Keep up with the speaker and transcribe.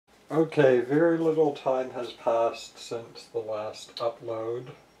Okay, very little time has passed since the last upload,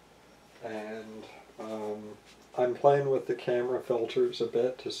 and I'm playing with the camera filters a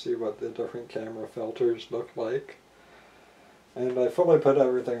bit to see what the different camera filters look like. And I fully put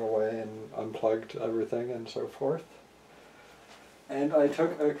everything away and unplugged everything and so forth. And I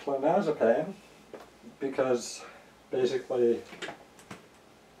took a clonazepam because basically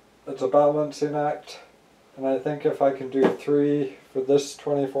it's a balancing act. And I think if I can do 3 for this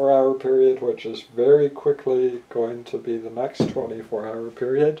 24-hour period, which is very quickly going to be the next 24-hour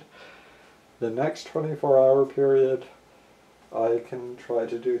period, the next 24-hour period I can try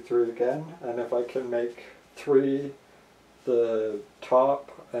to do 3 again. And if I can make 3 the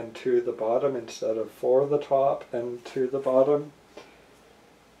top and 2 the bottom instead of 4 the top and 2 the bottom,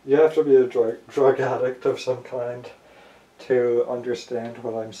 you have to be a drug addict of some kind to understand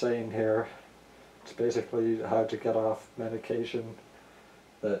what I'm saying here. It's basically how to get off medication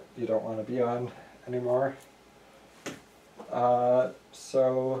that you don't want to be on anymore.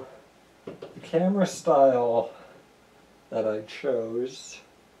 So the camera style that I chose,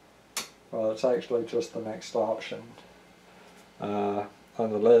 well, it's actually just the next option on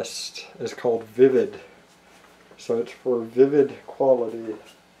the list, is called Vivid. So it's for vivid quality.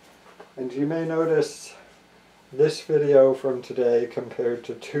 And you may notice this video from today compared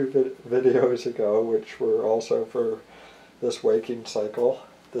to 2 videos ago, which were also for this waking cycle,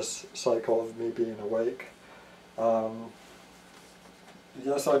 this cycle of me being awake.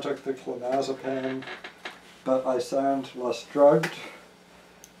 Yes, I took the clonazepam, but I sound less drugged,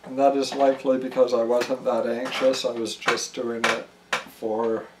 and that is likely because I wasn't that anxious. I was just doing it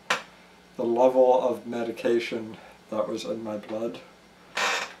for the level of medication that was in my blood.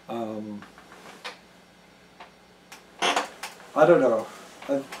 I don't know.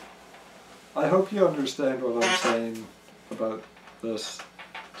 I hope you understand what I'm saying about this.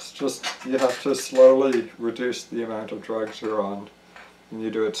 It's just you have to slowly reduce the amount of drugs you're on, and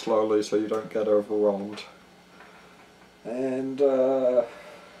you do it slowly so you don't get overwhelmed. And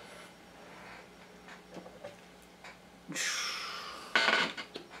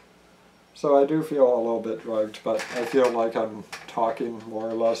so I do feel a little bit drugged, but I feel like I'm talking more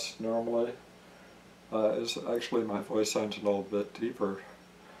or less normally. Actually, my voice sounds a little bit deeper,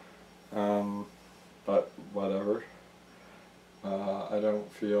 but whatever. I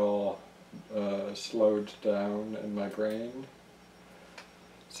don't feel slowed down in my brain.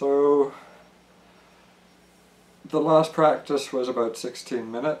 So the last practice was about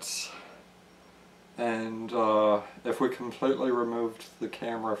 16 minutes, and if we completely removed the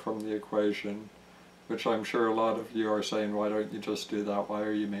camera from the equation, which I'm sure a lot of you are saying, why don't you just do that, why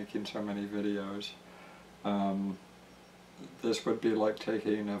are you making so many videos? This would be like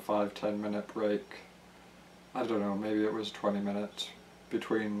taking a 5-10 minute break. I don't know, maybe it was 20 minutes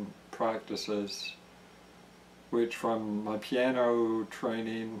between practices, which from my piano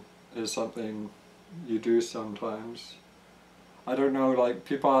training is something you do sometimes. I don't know, like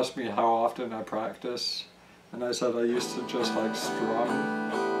people ask me how often I practice, and I said I used to just like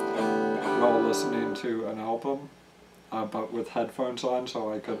strum while listening to an album, but with headphones on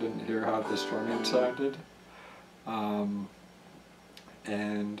so I couldn't hear how the strumming sounded.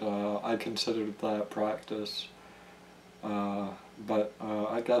 I considered that practice, but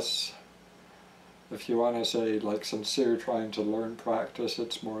I guess if you want to say like sincere trying to learn practice,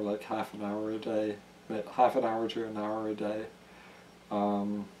 it's more like half an hour a day, half an hour to an hour a day.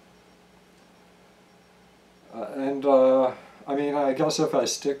 I mean, I guess if I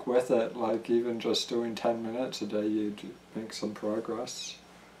stick with it, like even just doing 10 minutes a day, you'd make some progress.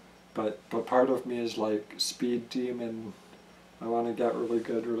 But part of me is like speed demon. I want to get really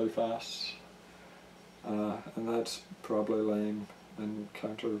good really fast. And that's probably lame and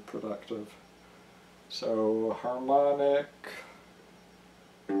counterproductive. So harmonic.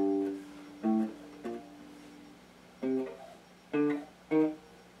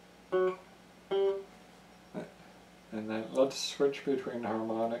 And then let's switch between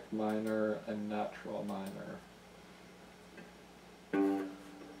harmonic minor and natural minor.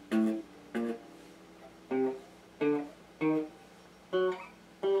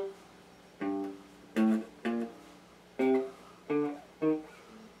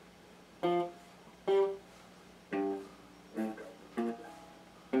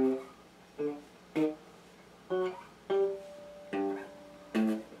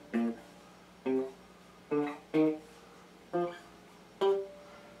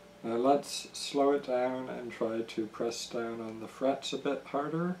 Let's slow it down and try to press down on the frets a bit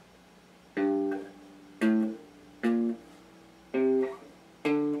harder.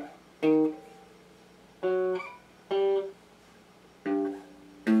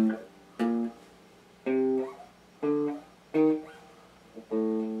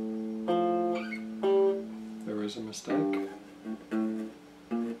 was a mistake.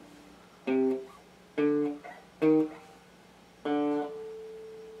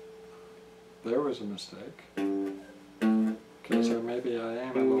 There was a mistake. Okay, so maybe I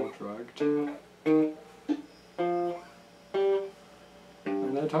am a little drugged.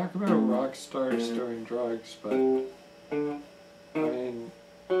 And they talk about rock stars doing drugs, but I mean,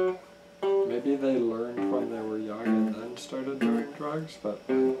 maybe they learned when they were young and then started doing drugs, but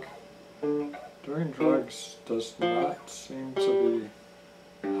like, doing drugs does not seem to be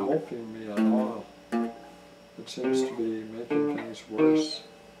helping me at all. It seems to be making things worse.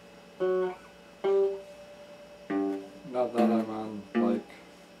 Not that I'm on, like,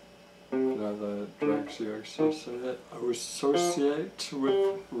 you know, the drugs you associate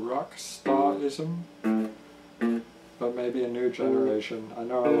with rock starism, but maybe a new generation. I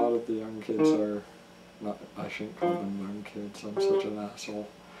know a lot of the young kids are, not, I shouldn't call them young kids, I'm such an asshole.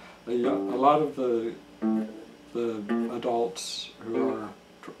 A lot of the adults who are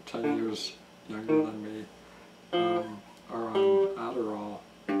 10 years younger than me are on Adderall,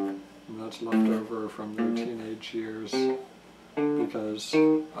 and that's left over from their teenage years, because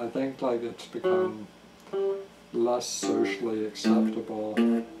I think like it's become less socially acceptable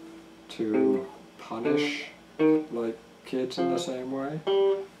to punish like kids in the same way.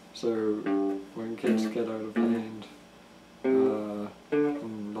 So when kids get out of hand in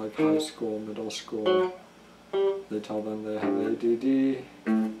like high school, middle school, they tell them they have ADD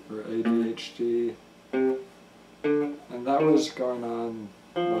or ADHD, and that was going on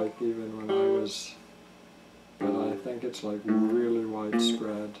like even when I was, but I think it's like really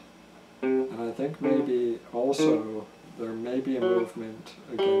widespread. And I think maybe also there may be a movement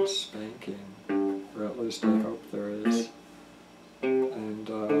against spanking, or at least I hope there is. And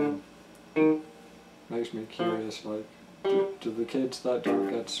makes me curious, like, do the kids that don't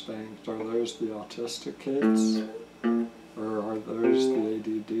get spanked, are those the autistic kids? Or are those the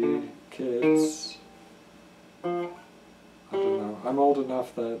ADD kids? I don't know. I'm old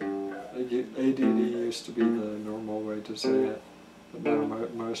enough that ADD used to be the normal way to say it, but now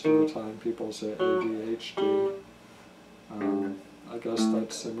most of the time people say ADHD. I guess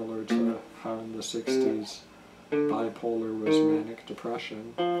that's similar to how in the 60s bipolar was manic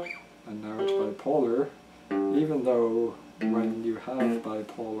depression, and now it's bipolar, even though when you have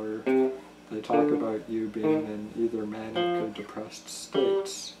bipolar, they talk about you being in either manic or depressed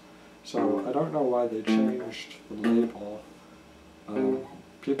states. So I don't know why they changed the label.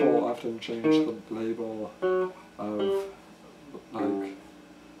 People often change the label of like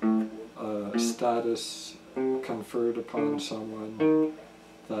status conferred upon someone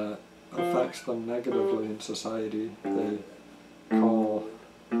that affects them negatively in society. They call,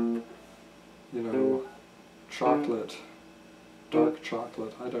 you know, chocolate, dark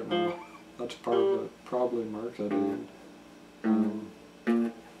chocolate, I don't know, that's probably marketing. And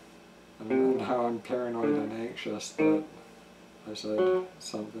how I'm paranoid and anxious that I said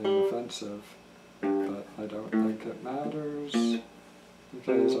something offensive, but I don't think it matters,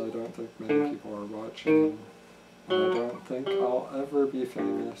 because I don't think many people are watching, and I don't think I'll ever be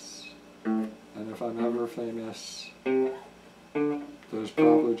famous, and if I'm ever famous, there's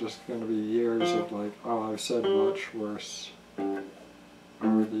probably just going to be years of like, oh, I've said much worse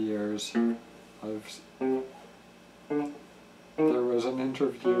over the years. There was an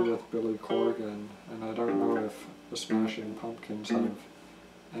interview with Billy Corgan, and I don't know if the Smashing Pumpkins have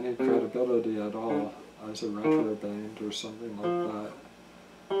any credibility at all as a retro band or something like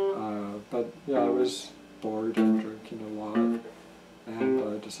that. But yeah, I was bored and drinking a lot, and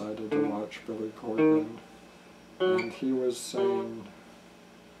I decided to watch Billy Corgan, and he was saying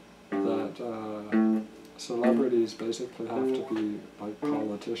that celebrities basically have to be like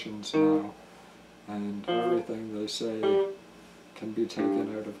politicians now, and everything they say can be taken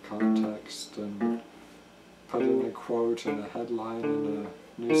out of context and put in a quote and a headline in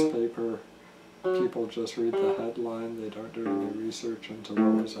a newspaper. People just read the headline, they don't do any research into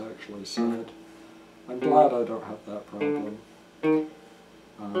what was actually said. I'm glad I don't have that problem.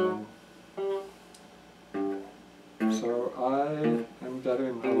 So I am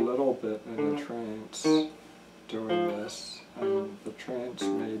getting a little bit in a trance doing this, and the trance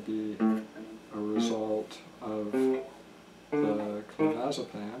may be a result of the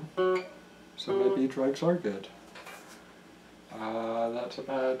clonazepam, so maybe drugs are good. That's a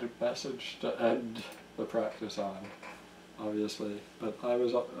bad message to end the practice on, obviously, but I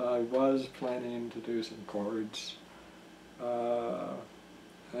was planning to do some chords,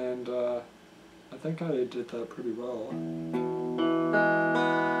 and I think I did that pretty well.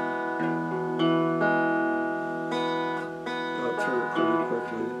 Got through it pretty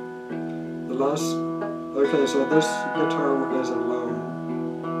quickly. The last, Okay, so this guitar is a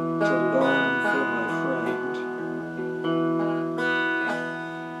loan. It's a loan from my friend.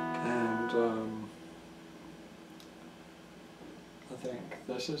 And I think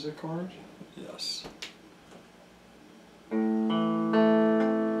this is a chord? Yes.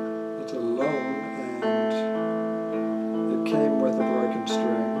 It's a loan, and it came with a broken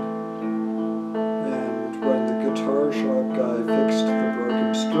string. And when the guitar shop guy fixed the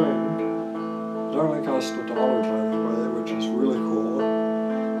broken string, it only cost $1, by the way, which is really cool.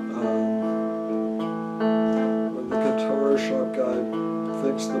 When the guitar shop guy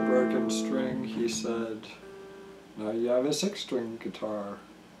fixed the broken string, he said, "Now you have a 6-string guitar,"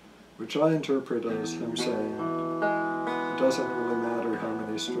 which I interpret as him saying, it doesn't really matter how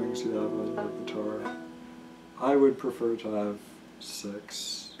many strings you have on your guitar. I would prefer to have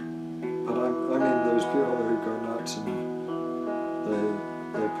 6, but I mean, there's people who go nuts and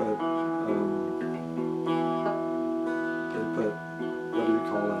they put what do you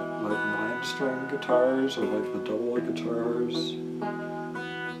call it, like 9-string guitars or like the double guitars.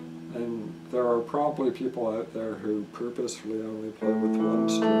 And there are probably people out there who purposefully only play with 1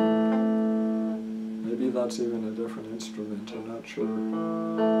 string. Maybe that's even a different instrument, I'm not sure.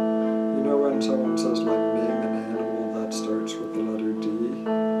 You know when someone says like name an animal that starts with the letter D?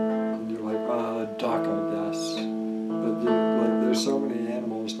 And you're like, duck, I guess. But there's so many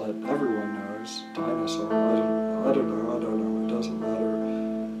animals that everyone knows. Dinosaur, I don't know, it doesn't matter.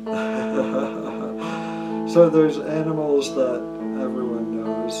 So there's animals that everyone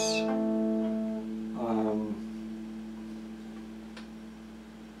knows.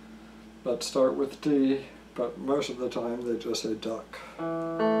 That start with D, but most of the time they just say duck.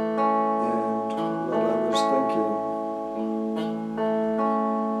 And what I was thinking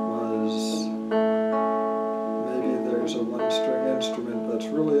was maybe there's a 1-string instrument that's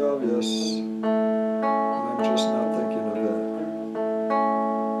really obvious, and I'm just not thinking of it.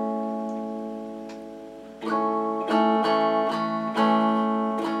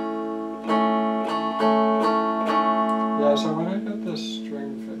 Yeah, so when I get this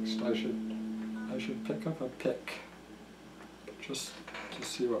string fixed, I should pick up a pick, just to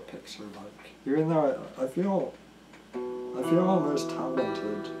see what picks are like. Even though I feel almost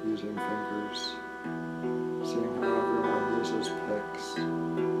talented using fingers, seeing how everyone uses picks.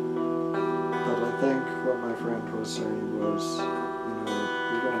 But I think what my friend was saying was,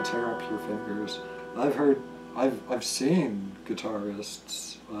 you're gonna tear up your fingers. I've seen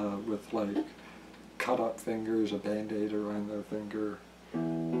guitarists with like cut up fingers, a band-aid around their finger,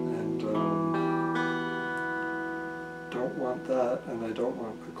 and don't want that, and I don't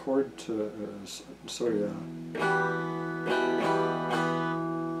want a chord to, so yeah. I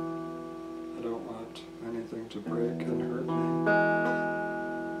don't want anything to break and hurt me.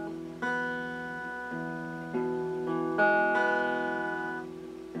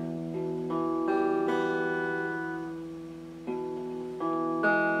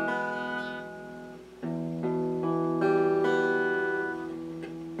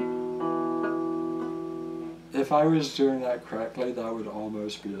 If I was doing that correctly, that would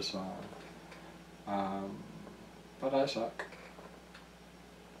almost be a song. But I suck.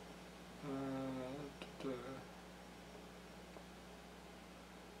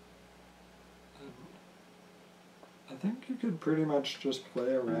 I think you could pretty much just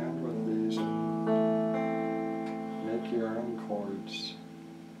play around with these and make your own chords.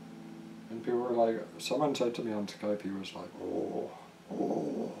 And people were like, someone said to me on Skype, he was like, oh.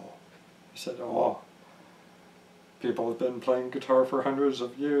 He said, people have been playing guitar for hundreds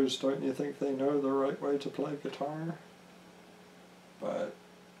of years, don't you think they know the right way to play guitar? But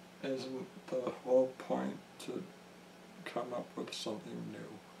isn't the whole point to come up with something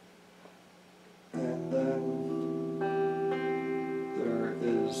new? And then there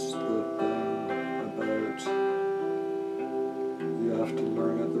is the thing about you have to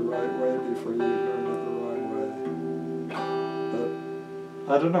learn it the right way before you learn it the wrong way.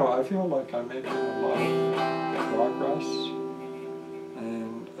 But I don't know, I feel like I'm making a lot of progress,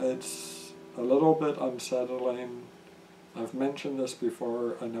 and it's a little bit unsettling. I've mentioned this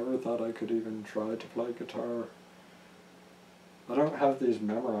before, I never thought I could even try to play guitar. I don't have these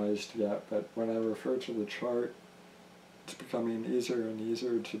memorized yet, but when I refer to the chart, it's becoming easier and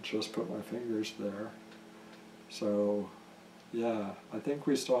easier to just put my fingers there. So yeah, I think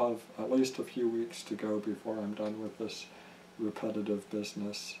we still have at least a few weeks to go before I'm done with this repetitive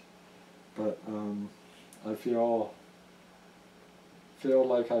business. But I feel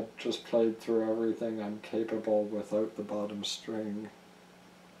like I've just played through everything I'm capable without the bottom string.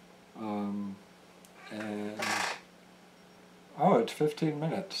 And oh, it's 15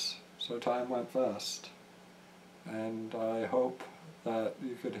 minutes, so time went fast. and I hope that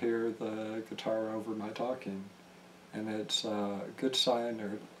you could hear the guitar over my talking. And it's a good sign,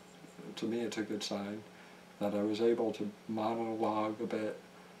 or to me it's a good sign, that I was able to monologue a bit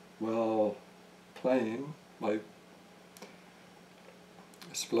while playing, like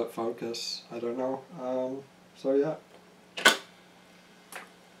split focus, I don't know. So yeah.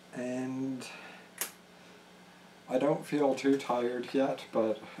 And I don't feel too tired yet,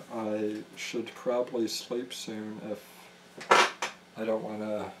 but I should probably sleep soon if I don't want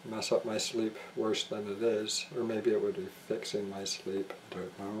to mess up my sleep worse than it is. Or maybe it would be fixing my sleep, I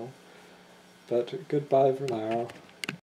don't know. But goodbye for now.